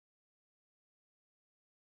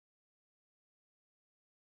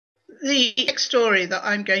The next story that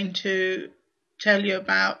I'm going to tell you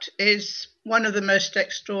about is one of the most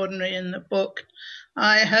extraordinary in the book.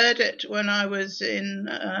 I heard it when I was in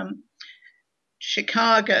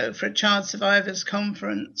Chicago for a child survivors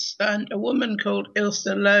conference, and a woman called Ilse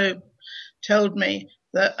Loeb told me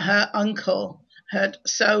that her uncle had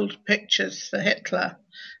sold pictures for Hitler,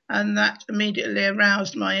 and that immediately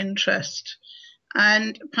aroused my interest.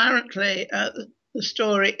 And apparently, the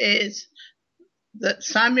story is that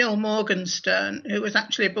Samuel Morgenstern, who was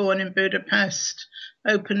actually born in Budapest,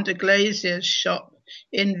 opened a glazier's shop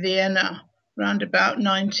in Vienna around about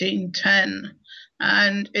 1910.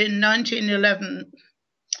 And in 1911,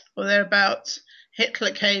 or thereabouts,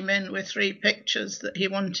 Hitler came in with 3 pictures that he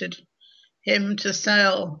wanted him to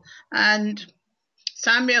sell. And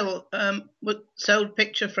Samuel sold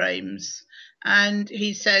picture frames, and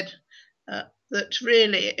he said that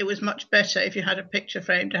really it was much better if you had a picture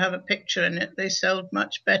frame to have a picture in it. They sold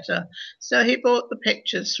much better. So he bought the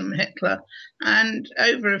pictures from Hitler, and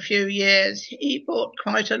over a few years he bought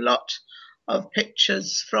quite a lot of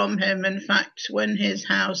pictures from him. In fact, when his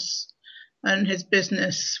house and his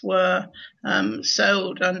business were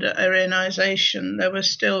sold under Aryanization, there were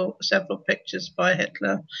still several pictures by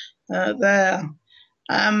Hitler there.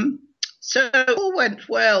 So all went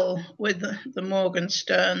well with the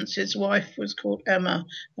Morgensterns. His wife was called Emma,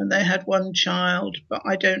 and they had 1 child, but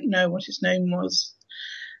I don't know what his name was,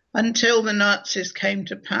 until the Nazis came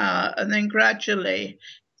to power. And then gradually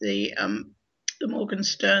the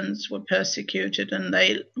Morgensterns were persecuted, and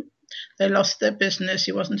they lost their business.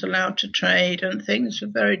 He wasn't allowed to trade, and things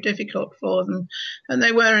were very difficult for them. And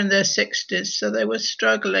they were in their 60s, so they were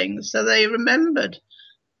struggling. So they remembered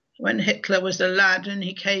when Hitler was a lad and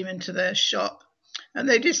he came into their shop, and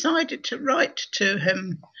they decided to write to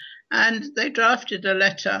him. And they drafted a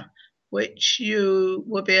letter which you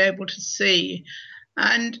will be able to see.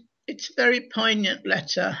 And it's a very poignant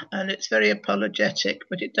letter, and it's very apologetic,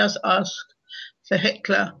 but it does ask for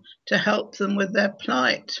Hitler to help them with their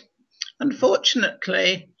plight.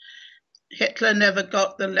 Unfortunately, Hitler never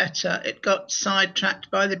got the letter. It got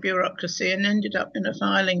sidetracked by the bureaucracy and ended up in a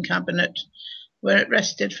filing cabinet, where it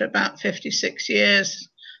rested for about 56 years.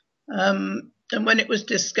 And when it was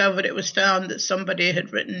discovered, it was found that somebody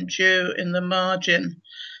had written Jew in the margin.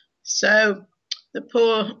 So the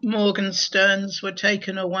poor Morgensterns were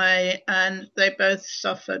taken away, and they both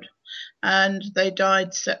suffered, and they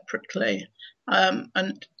died separately.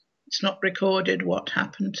 And it's not recorded what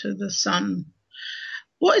happened to the son.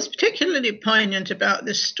 What is particularly poignant about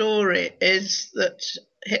this story is that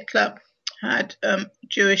Hitler had a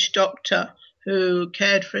Jewish doctor who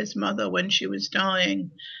cared for his mother when she was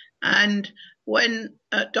dying. And when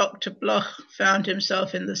Dr. Bloch found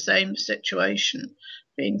himself in the same situation,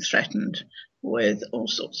 being threatened with all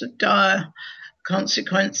sorts of dire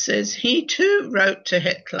consequences, he too wrote to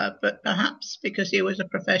Hitler, but perhaps because he was a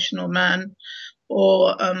professional man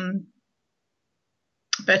or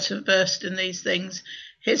better versed in these things,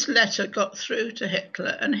 his letter got through to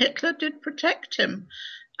Hitler, and Hitler did protect him.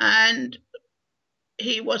 And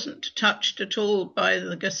he wasn't touched at all by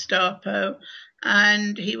the Gestapo,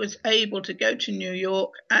 and he was able to go to New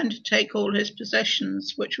York and take all his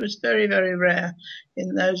possessions, which was very, very rare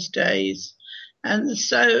in those days. And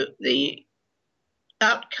so the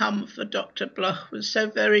outcome for Dr. Bloch was so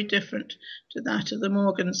very different to that of the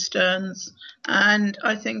Morgensterns, and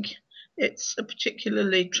I think it's a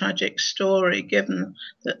particularly tragic story, given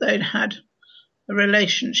that they'd had a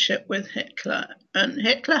relationship with Hitler. And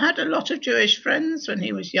Hitler had a lot of Jewish friends when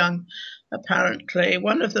he was young, apparently.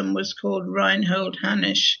 One of them was called Reinhold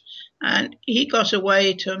Hannisch, and he got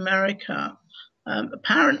away to America.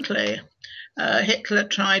 Apparently, Hitler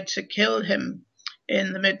tried to kill him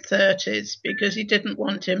in the mid-30s because he didn't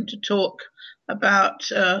want him to talk about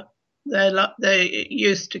their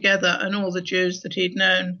youth together and all the Jews that he'd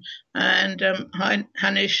known. And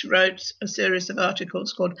Hannisch wrote a series of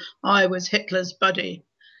articles called I Was Hitler's Buddy.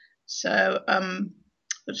 So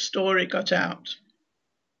the story got out.